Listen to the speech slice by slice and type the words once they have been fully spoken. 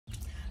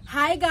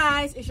Hi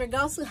guys, it's your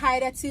girl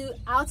Nuhale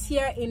out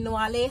here in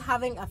Nuhale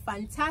having a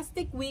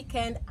fantastic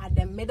weekend at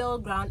the Middle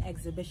Ground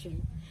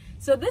exhibition.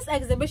 So this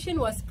exhibition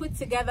was put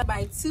together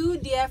by two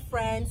dear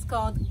friends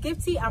called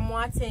Gifty and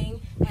Michael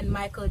and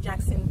Michael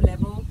Jackson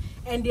Blevo,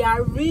 and they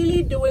are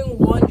really doing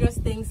wondrous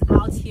things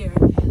out here,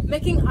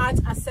 making art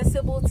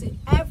accessible to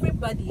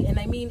everybody, and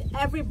I mean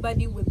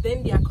everybody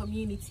within their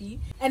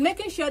community, and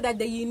making sure that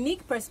the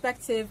unique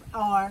perspective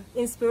or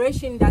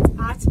inspiration that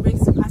art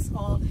brings to us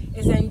all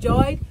is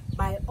enjoyed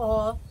by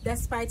all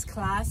despite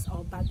class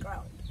or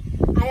background.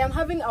 I am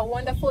having a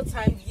wonderful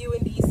time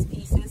viewing these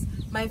pieces.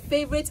 My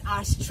favorites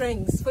are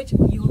strings, which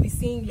you will be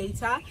seeing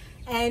later,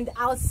 and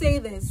I'll say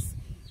this: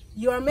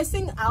 you are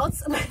missing out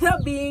by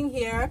not being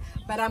here,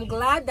 but I'm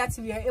glad that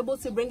we are able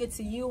to bring it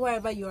to you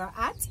wherever you are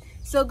at.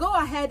 So go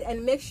ahead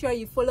and make sure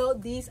you follow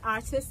these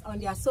artists on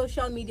their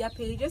social media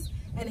pages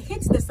and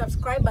hit the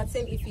subscribe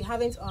button if you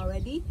haven't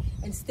already,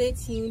 and stay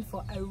tuned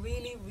for a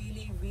really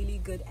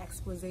good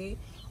expose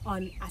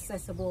on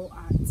accessible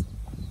art.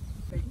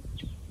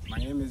 My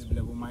name is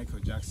Michael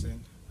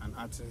Jackson, an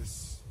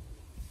artist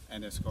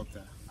and a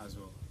sculptor as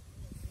well.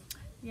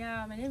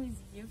 Yeah, my name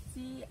is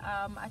Gifty.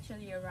 I'm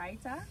actually a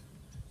writer,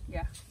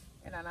 yeah,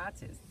 and an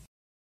artist.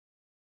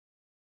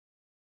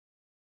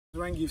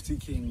 When Gifty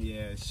came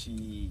here,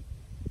 she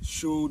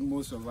showed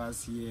most of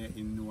us here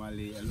in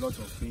Nuhale a lot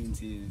of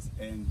paintings,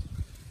 and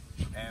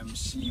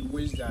she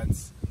wished that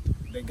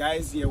the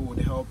guys here would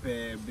help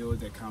her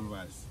build a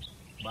canvas.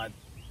 But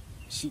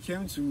she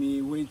came to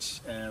me,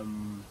 which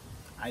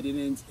I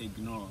didn't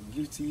ignore.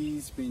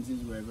 Gifty's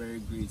paintings were very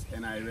great,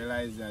 and I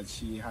realized that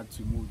she had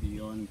to move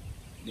beyond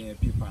the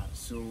paper.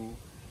 So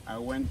I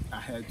went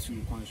ahead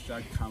to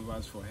construct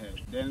canvas for her.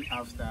 Then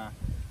after,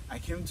 I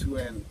came to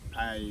her and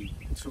I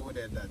told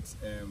her that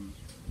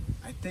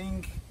I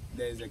think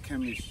there's a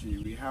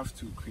chemistry. We have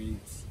to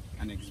create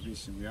an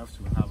exhibition. We have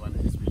to have an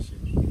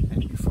exhibition.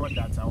 And before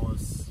that, I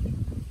was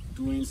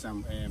doing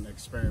some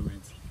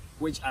experiments,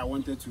 which I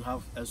wanted to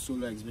have a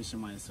solo exhibition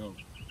myself.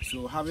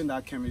 So having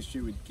that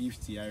chemistry with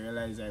Gifty, I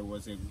realized it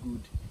was a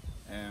good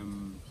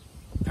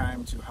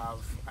time to have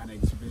an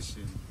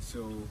exhibition.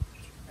 So,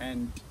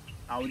 and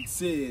I would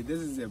say this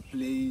is a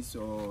place,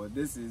 or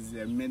this is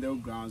a middle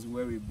grounds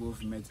where we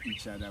both met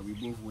each other, we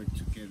both worked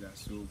together.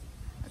 So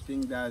I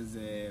think that's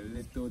a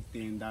little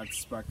thing that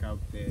sparked up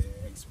the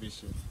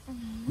exhibition.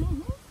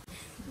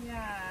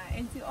 Yeah,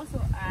 and to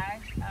also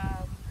add,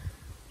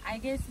 I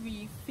guess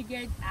we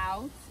figured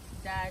out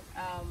that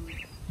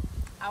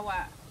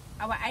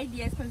our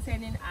ideas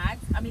concerning art,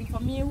 I mean, for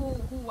me,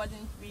 who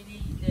wasn't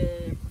really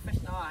the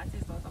professional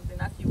artist or something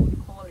as you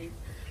would call it,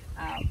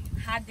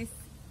 had this,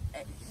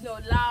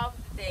 loved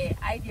the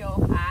idea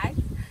of art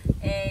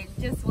and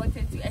just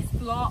wanted to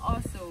explore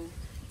also.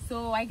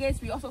 So I guess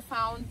we also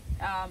found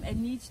a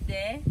niche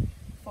there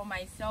for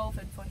myself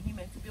and for him,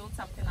 and to build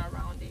something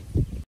around it.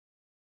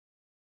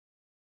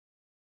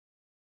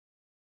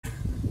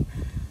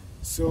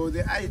 So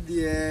the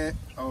idea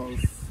of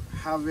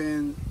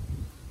having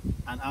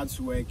an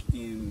artwork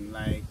in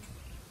like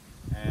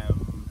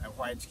a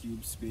white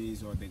cube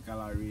space or the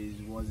galleries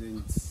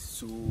wasn't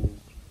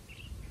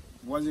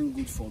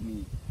good for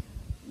me,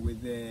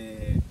 with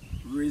the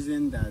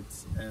reason that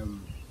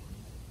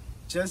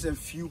just a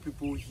few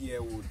people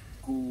here would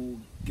go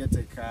get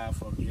a car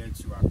from here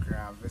to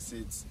Accra,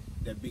 visit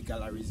the big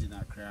galleries in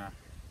Accra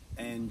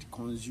and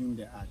consume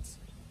the art.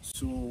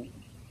 So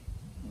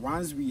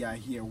once we are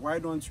here, why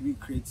don't we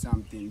create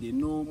something? They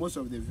know, most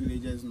of the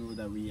villagers know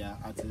that we are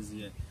artists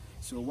here.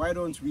 So why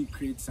don't we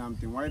create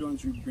something? Why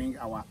don't we bring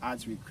our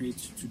art we create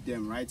to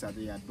them right at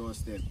their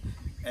doorstep?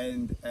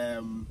 And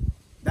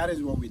that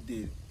is what we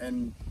did.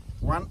 And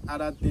one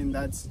other thing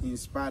that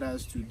inspired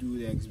us to do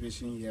the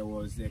exhibition here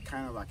was the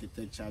kind of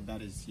architecture that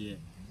is here.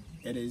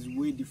 It is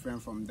way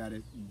different from that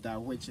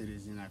which it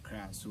is in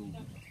Accra. So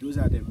those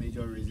are the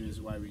major reasons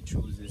why we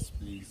chose this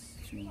place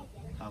to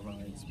have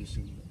our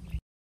exhibition.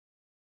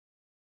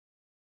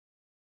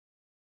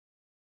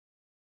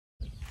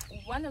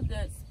 One of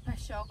the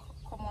special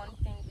common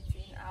things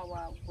between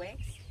our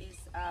works is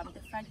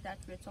the fact that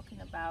we're talking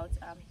about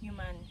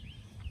human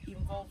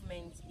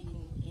involvement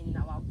in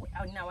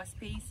our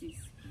spaces.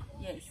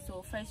 Yes,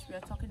 so first we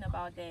are talking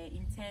about the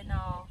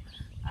internal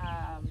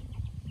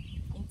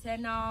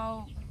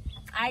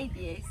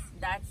ideas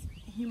that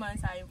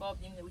humans are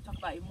involved in. We talk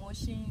about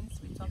emotions,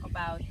 we talk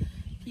about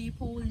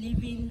people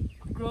living,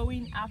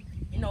 growing up,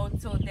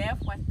 till death,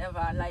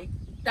 whatever, like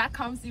that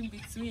comes in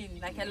between,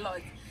 like a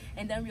lot.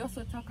 And then we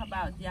also talk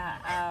about their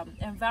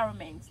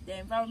environment, the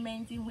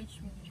environment in which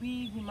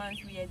we humans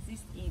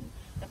exist in,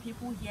 the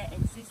people here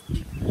exist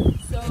in.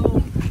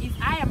 So if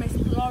I am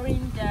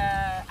exploring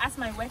as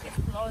my work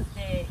explores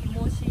the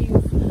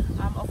emotions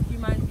of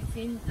humans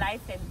between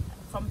life and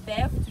from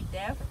birth to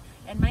death,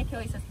 and Michael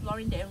is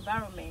exploring the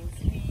environment,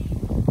 we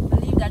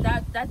believe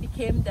that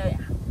became the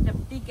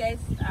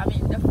biggest,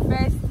 the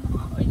first,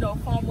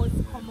 foremost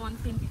common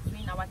thing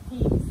between our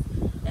themes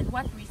and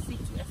what we seek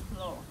to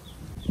explore.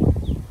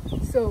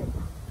 So,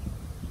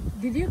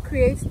 did you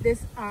create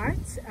this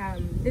art,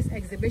 this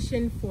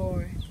exhibition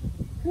for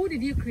who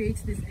did you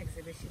create this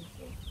exhibition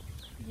for?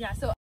 Yeah,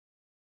 so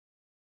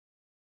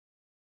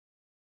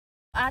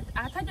our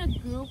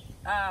target group,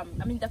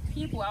 the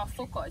people, our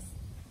focus,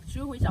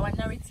 through which our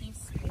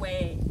narratives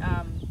were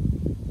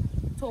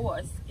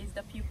towards, is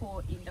the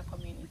people in the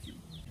community.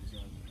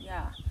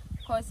 Yeah,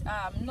 because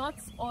not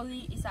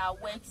only is our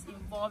works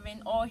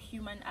involving all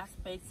human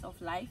aspects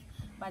of life,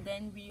 but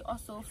then we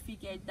also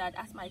figured that,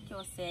 as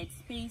Michael said,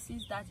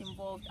 spaces that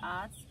involved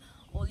arts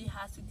only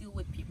has to deal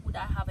with people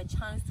that have a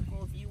chance to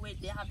go view it,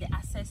 they have the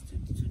access to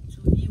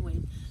view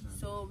it.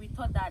 So we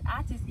thought that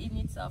art is in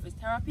itself is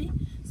therapy,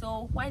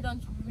 so why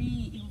don't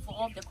we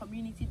involve the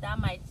community that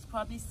might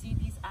probably see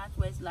these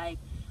artworks like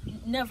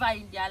never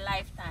in their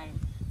lifetime?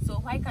 So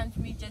why can't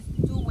we just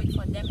do it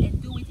for them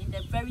and do it in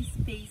the very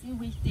space in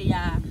which they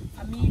are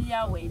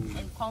familiar with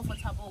and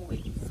comfortable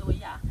with? So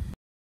yeah.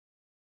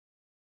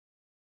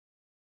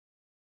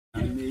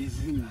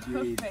 Amazing,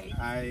 great. Perfect.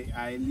 I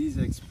at least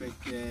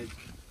expected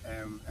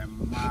a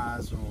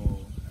mass or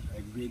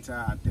a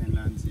greater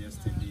attendance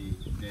yesterday.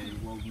 The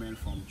involvement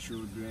from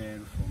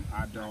children, from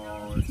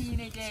adults,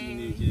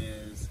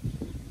 teenagers.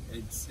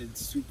 It's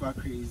super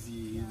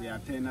crazy. The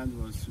attendance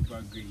was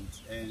super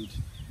great, and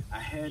I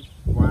heard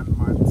one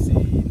man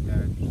saying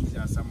that these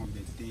are some of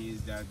the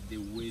things that they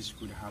wish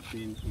could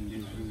happen in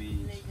this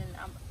village.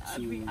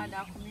 Every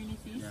other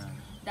communities, yeah.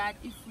 That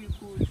if we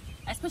could,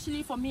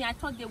 especially for me, I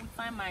thought they would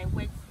find my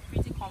work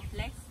pretty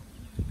complex,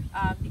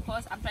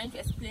 because I'm trying to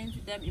explain to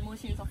them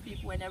emotions of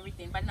people and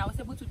everything, but I was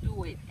able to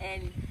do it.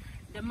 And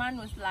the man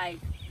was like,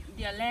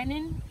 they're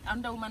learning.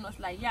 Another woman was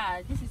like,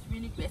 yeah, this is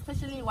really great,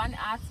 especially one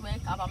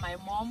artwork about my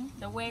mom,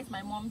 the words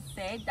my mom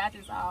said, that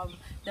is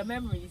the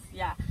memories.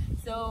 Yeah,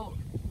 so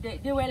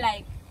they were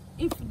like,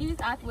 if these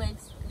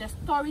artworks, the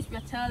stories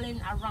we're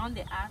telling around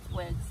the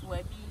artworks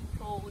were being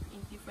told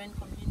in different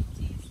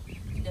communities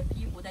to the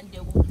people, then they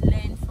would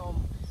learn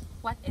from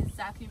what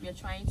exactly we're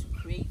trying to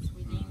create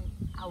within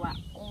our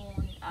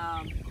own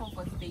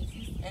comfort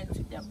spaces and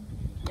to them.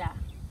 Yeah.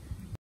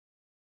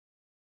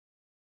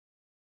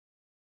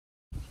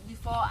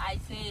 Before I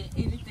say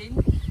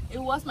anything, it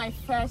was my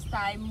first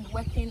time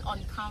working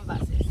on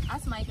canvases.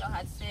 As Michael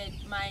had said,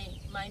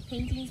 my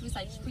paintings which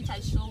I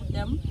showed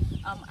them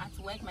at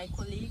work, my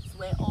colleagues,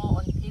 were all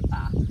on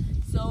paper.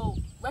 So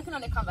working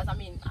on the canvas,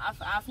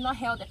 I've not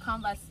held a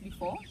canvas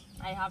before,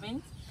 I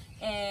haven't,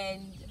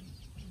 and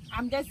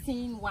I'm just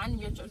seeing one.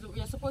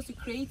 We're supposed to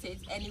create it,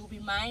 and it will be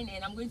mine,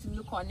 and I'm going to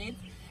look on it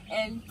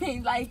and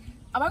paint. Like,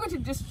 am I going to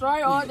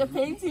destroy all the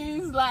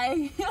paintings?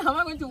 Like, am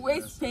I going to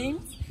waste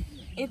paint?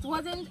 It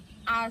wasn't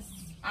as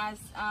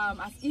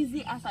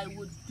easy as I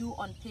would do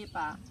on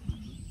paper.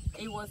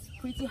 It was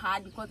pretty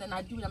hard, because then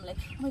I do it, I'm like,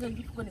 oh my god,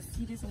 people are gonna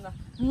see this, and like,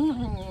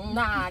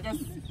 nah, I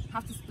just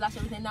have to splash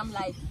everything. And I'm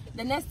like,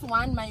 the next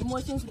one, my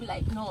emotions will be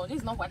like, no, this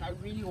is not what I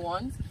really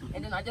want.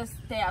 And then I just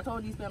stare at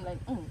all these people, I'm like,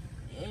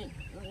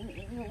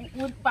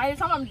 by the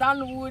time I'm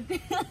done,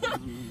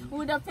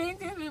 would the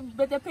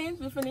paint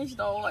be finished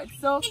or what?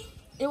 So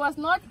it was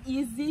not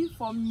easy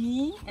for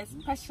me,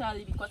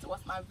 especially because it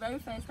was my very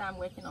first time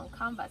working on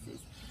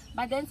canvases.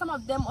 But then some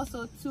of them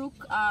also took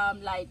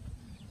like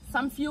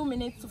some few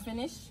minutes to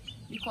finish,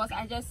 because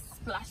I just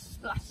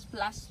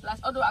splash.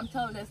 Although I'm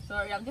telling the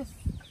story,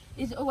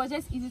 it was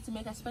just easy to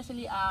make,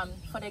 especially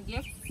for the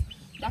gifts.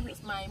 That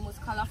is my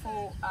most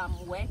colorful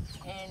work,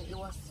 and it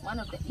was one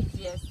of the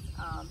easiest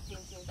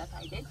paintings that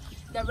I did.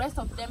 The rest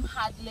of them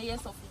had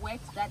layers of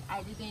work that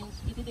it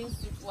didn't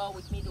sit well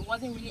with me. It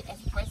wasn't really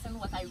expressing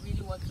what I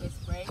really want to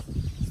express,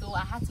 so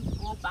I had to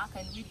go back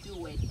and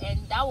redo it.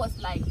 And that was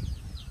like,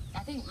 I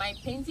think my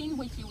painting,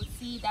 which you would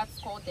see, that's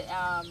called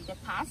the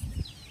past.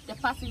 The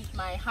past is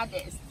my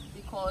hardest,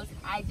 because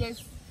I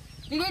just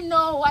didn't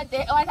know what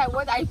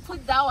I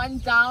put that one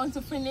down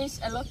to finish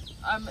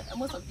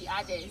most of the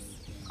others,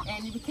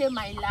 and it became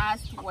my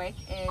last work,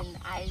 and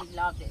I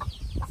loved it.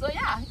 So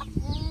yeah,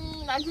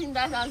 I think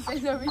that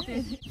answers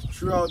everything.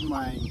 Throughout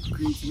my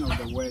creating of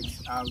the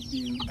works, I've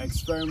been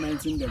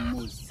experimenting the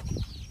most.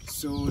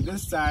 So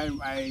this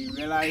time I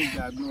realized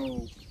that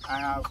no, I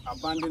have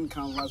abandoned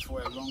canvas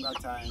for a longer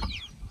time.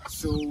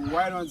 So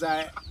why don't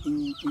I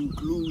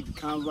include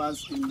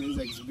canvas in this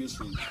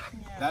exhibition?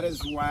 Yeah. That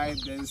is why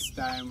this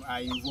time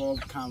I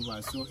involved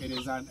canvas. So it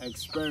is an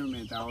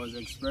experiment. I was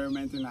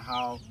experimenting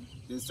how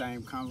this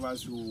time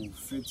canvas will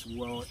fit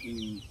well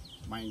in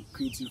my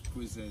creative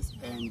process.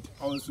 And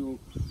also,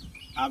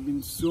 I've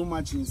been so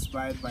much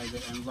inspired by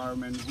the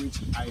environment which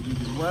I live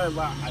in.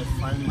 Wherever I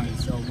find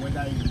myself,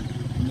 whether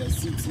in the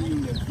city,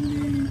 in the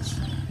village,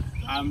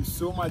 I'm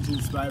so much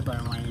inspired by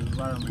my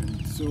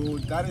environment. So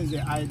that is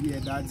the idea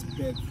that's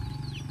birthed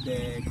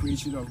the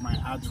creation of my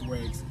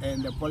artworks,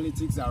 and the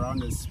politics around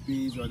the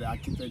space or the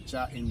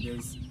architecture in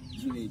this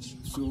village.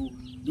 So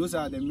those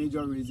are the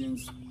major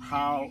reasons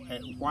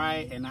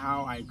why and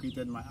how I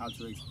created my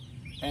artworks.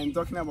 And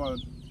talking about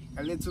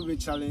a little bit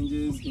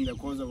challenges in the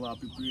course of our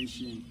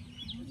preparation,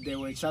 there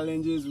were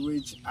challenges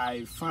which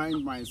I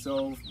find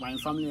myself, my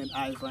family and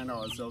I find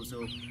ourselves.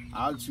 So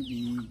I had to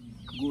be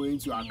going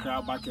to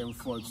Accra back and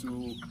forth.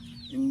 So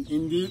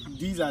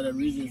these are the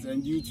reasons,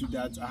 and due to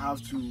that, I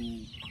have to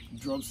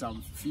drop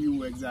some few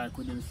works that I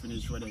couldn't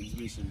finish for the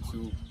exhibition.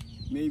 So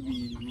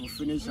maybe we'll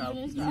finish up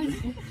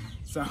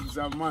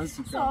some months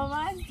to come. Some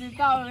months to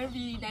come,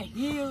 maybe the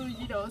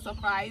huge,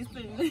 surprise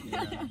thing.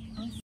 Yeah.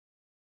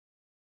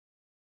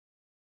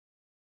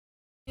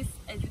 This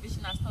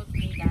exhibition has taught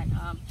me that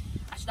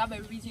I should have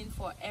a reason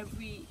for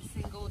every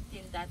single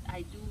thing that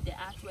I do, the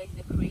artwork,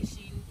 the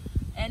creation.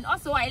 And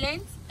also I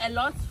learned a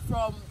lot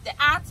from the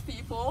art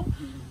people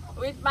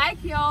with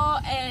Michael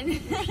and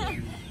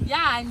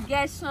and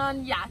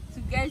Gershon. Yeah, to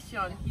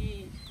Gershon,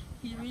 he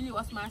really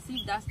was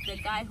massive. That's the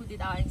guy who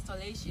did our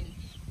installation.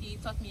 He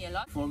taught me a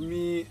lot. For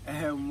me,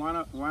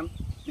 one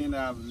thing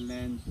that I've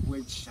learned,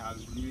 which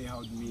has really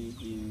helped me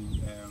in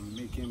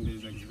making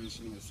this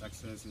exhibition a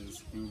success,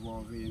 is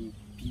involving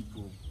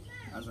people.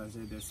 As I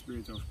said, the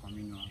spirit of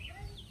communal.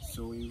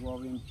 So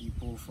involving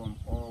people from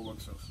all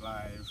walks of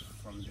life,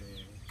 from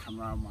the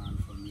cameraman,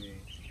 from the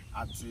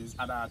artists,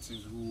 other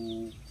artists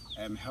who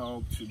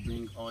help to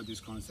bring all these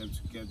concepts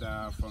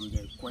together, from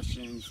the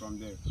questions, from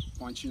the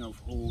punching of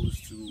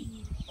holes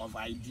of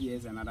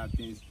ideas and other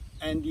things.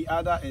 And the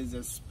other is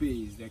the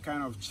space, the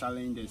kind of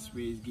challenge the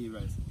space gave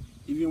us.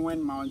 Even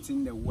when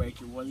mounting the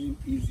work, it wasn't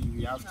easy.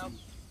 We have to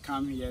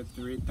come here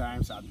 3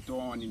 times at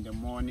dawn, in the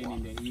morning,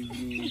 in the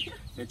evening.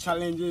 The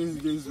challenges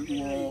this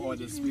wall or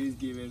the space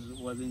gave us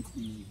wasn't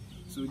easy.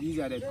 So these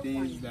are the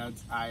things that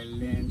I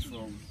learned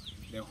from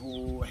the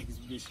whole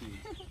exhibition.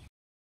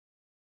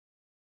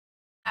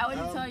 I want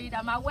to tell you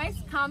that my work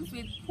comes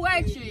with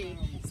poetry.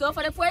 So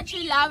for the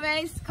poetry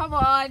lovers, come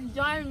on,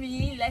 join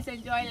me. Let's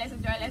enjoy, let's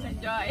enjoy, let's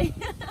enjoy.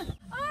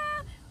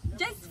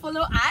 Just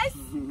follow us.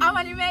 I'm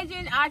an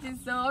emerging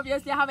artist, so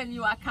obviously I have a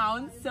new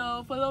account.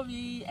 So follow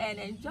me and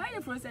enjoy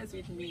the process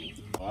with me.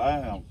 I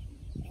am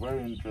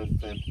very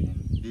interested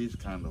in these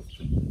kind of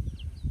things.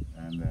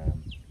 And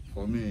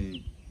for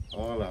me,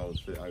 all I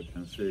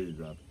can say is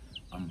that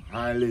I'm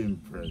highly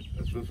impressed,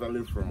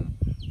 especially from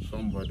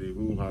somebody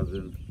who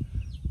hasn't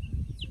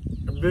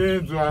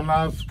been to an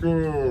art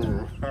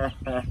school.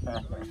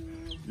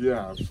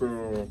 Yeah,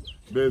 so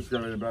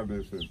basically that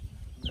is it.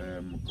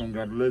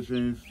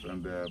 Congratulations,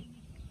 and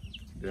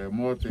there are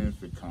more things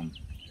to come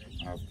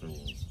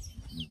afterwards.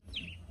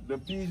 The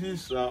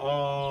pieces are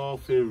all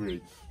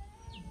favorites,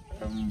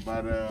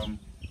 but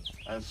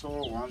I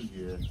saw one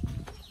here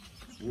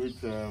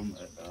which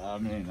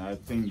I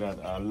think that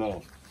I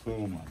love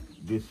so much.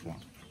 This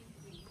one,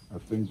 I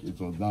think it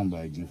was done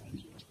by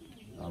Gifty.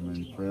 I'm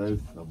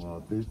impressed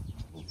about it.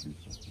 Okay.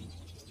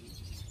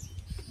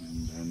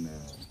 And then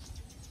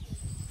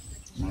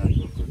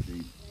Michael could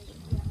see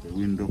the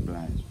window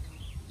blind.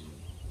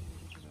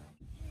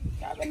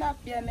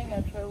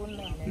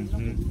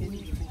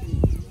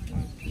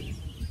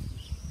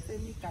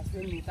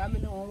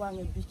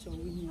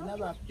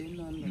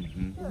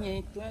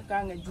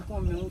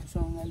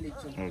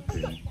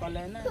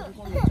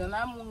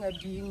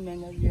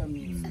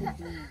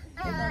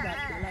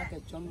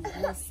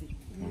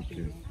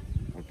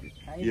 Okay.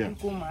 Yeah.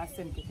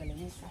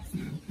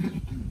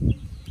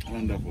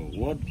 Wonderful.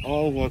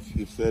 What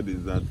you said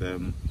is that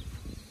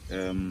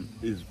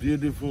it's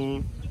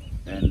beautiful,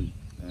 and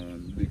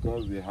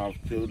because they have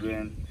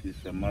children,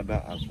 she's a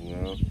mother as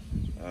well.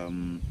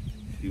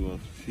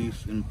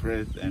 She's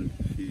impressed, and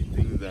she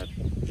thinks that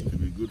it will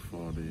be good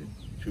for the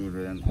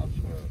children as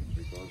well,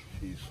 because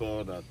she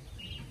saw that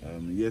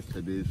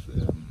yesterday's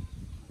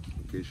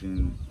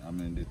occasion.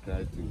 They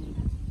tried to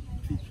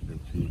teach the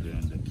children,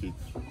 the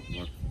kids,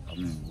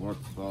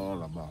 what's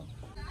all about.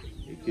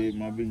 Okay,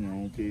 maybe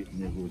you okay,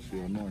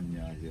 negotiate no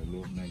nya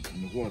hello, like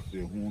what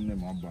the home the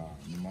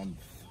man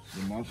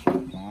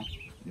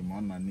the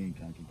man nani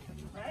can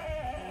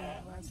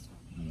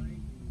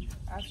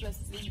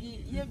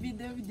Actually, ye be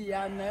David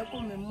na ko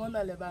me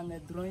mona le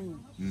bang drawing.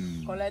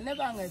 Kola ne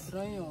bang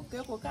drawing,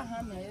 ke ko ka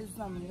hana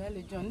exam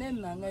ngale John ne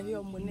na ngahi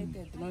o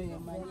moneke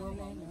drawing ma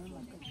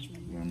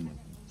ne.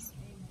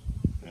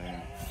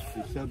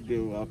 She said they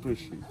will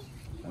appreciate,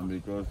 and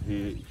because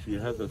she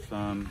has a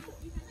son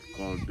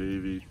called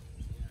David,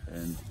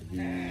 and he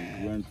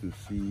went to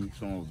see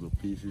some of the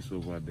pieces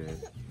over there,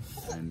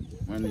 and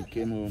when he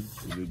came home,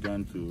 he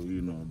began to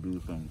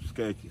do some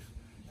sketches,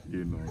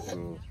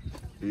 so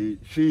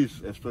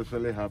she's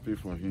especially happy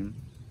for him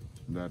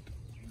that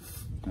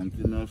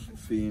continuous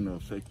seeing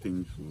of such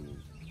things will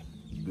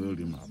build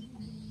him up.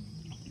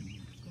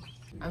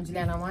 I'm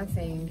Juliana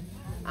Martin.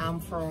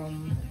 I'm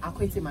from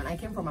Akwetiman. I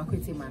came from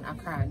Akwetiman,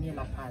 Accra, near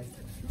La Paz.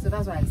 So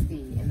that's where I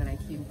stay, and then I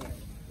came here.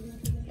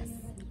 Yes.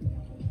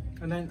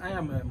 And then I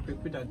am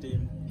Pekwida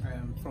Dame. I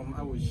am from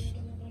Awish.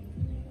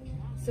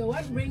 So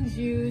what brings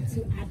you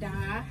to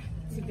Ada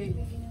today?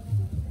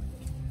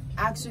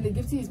 Actually,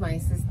 Gifty is my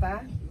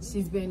sister.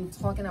 She's been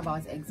talking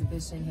about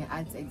exhibition, her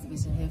art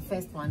exhibition, her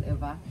first one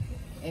ever.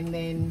 And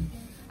then,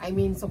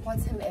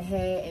 supporting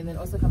her and then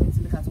also coming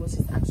to look at what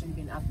she's actually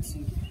been up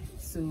to.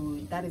 So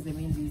that is the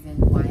main reason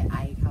why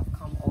I have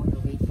come all the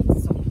way here to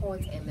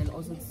support, and then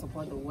also to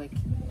support the work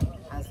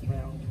as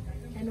well.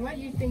 And what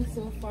do you think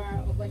so far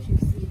of what you've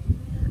seen?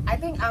 I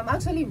think I'm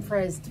actually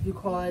impressed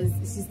because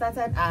she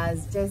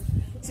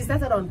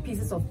started on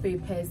pieces of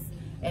papers,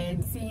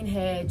 and seeing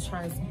her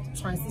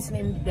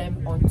transitioning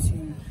them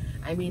onto,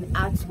 I mean,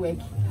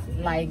 artwork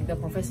like the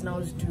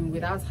professionals do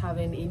without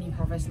having any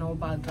professional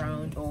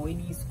background or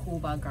any school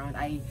background.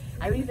 I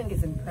really think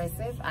it's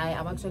impressive. I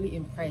am actually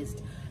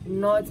impressed,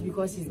 not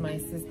because she's my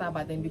sister,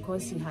 but then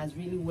because she has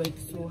really worked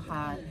so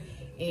hard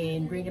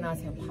in bringing out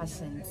her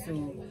passion.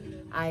 So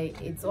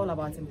it's all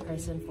about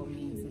impression for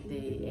me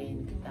today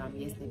and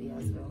yesterday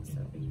as well. So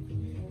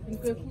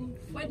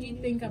what do you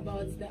think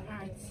about the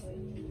art?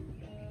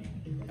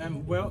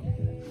 Well,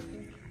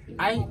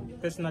 I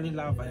personally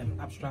love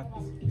abstract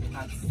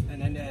art,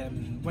 and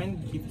then when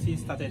Gifty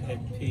started her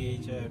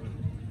page,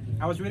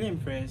 I was really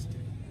impressed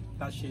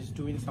that she's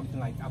doing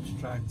something like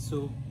abstract.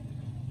 So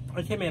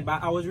I came here,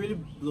 but I was really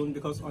blown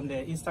because on the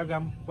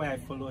Instagram where I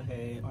follow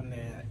her on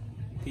the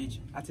page,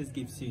 Artist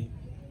Gifty,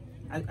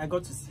 I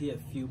got to see a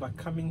few, but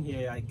coming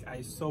here,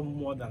 I saw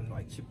more than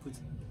like she put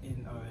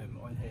in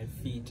on her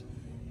feed.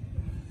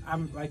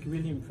 I'm like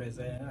really impressed,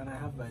 and I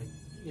have like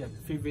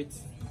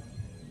favorites.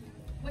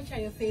 Which are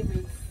your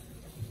favorites?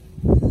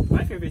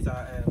 My favorites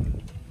are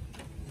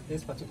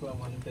this particular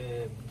one,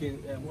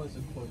 what's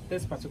it called?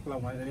 This particular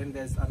one, and then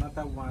there's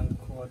another one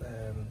called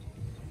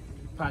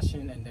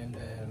Passion, and then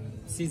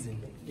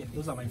Season. Yeah,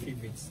 those are my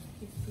favorites.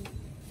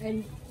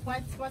 And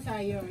what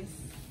are yours?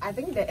 I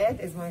think the earth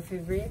is my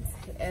favorite.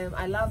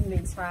 I love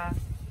nature.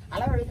 I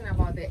love everything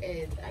about the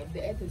earth.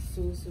 The earth is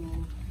so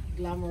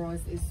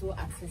glamorous. It's so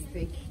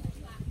artistic.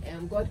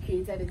 God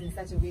created it in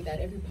such a way that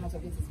every part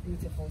of it is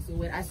beautiful.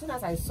 So as soon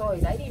as I saw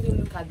it, I didn't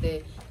even look at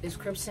the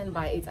description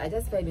by it. I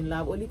just fell in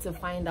love, only to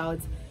find out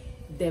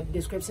the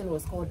description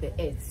was called the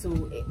earth. So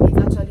it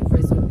actually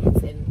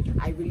resonates,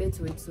 and I relate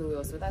to it so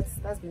well. So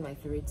that's been my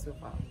favorite so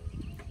far.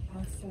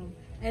 Awesome.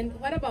 And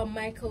what about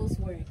Michael's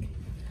work?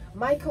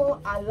 Michael,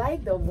 I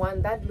like the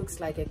one that looks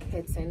like a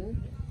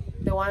curtain.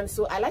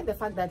 So I like the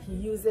fact that he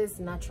uses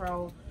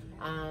natural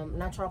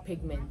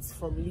pigments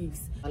from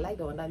leaves. I like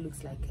the one that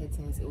looks like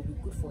curtains. It will be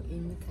good for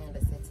any kind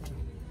of setting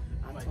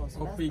at all.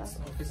 So that's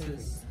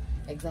offices.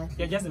 Exactly.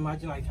 Yeah, just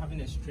imagine like having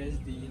a stress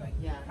day, like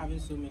having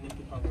so many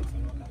people working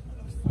and all that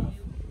kind of stuff,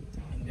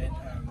 and then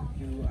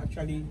you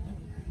actually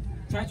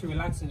try to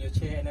relax in your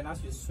chair, and then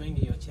as you swing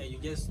in your chair, you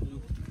just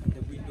look at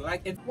the window.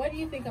 Like it. What do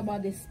you think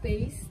about the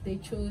space they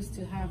chose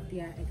to have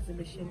their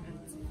exhibition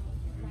at?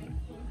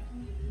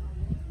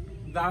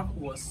 That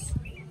was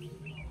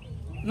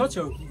not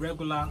your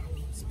regular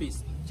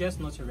space, just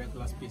not your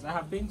regular space. I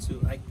have been to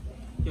like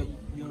your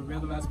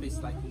regular space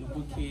like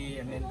Nuhale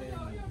and then the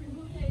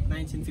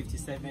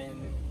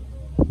 1957,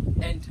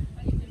 and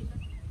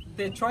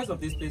the choice of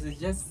this place is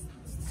just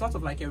sort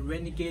of like a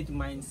renegade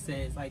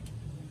mindset, like,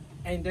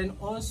 and then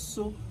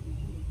also,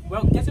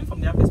 well, getting from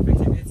their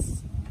perspective,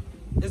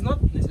 it's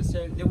not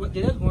necessarily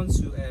they just want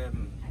to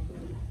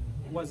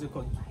what's it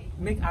called,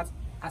 make art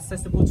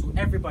accessible to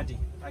everybody,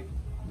 like,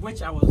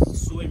 which I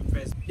was so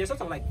impressed. They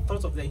sort of like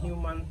thought of the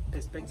human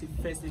perspective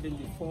first, even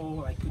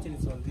before like putting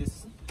it on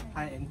this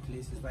high-end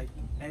places, like,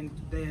 and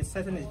the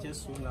setting is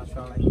just so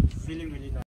natural, like really nice.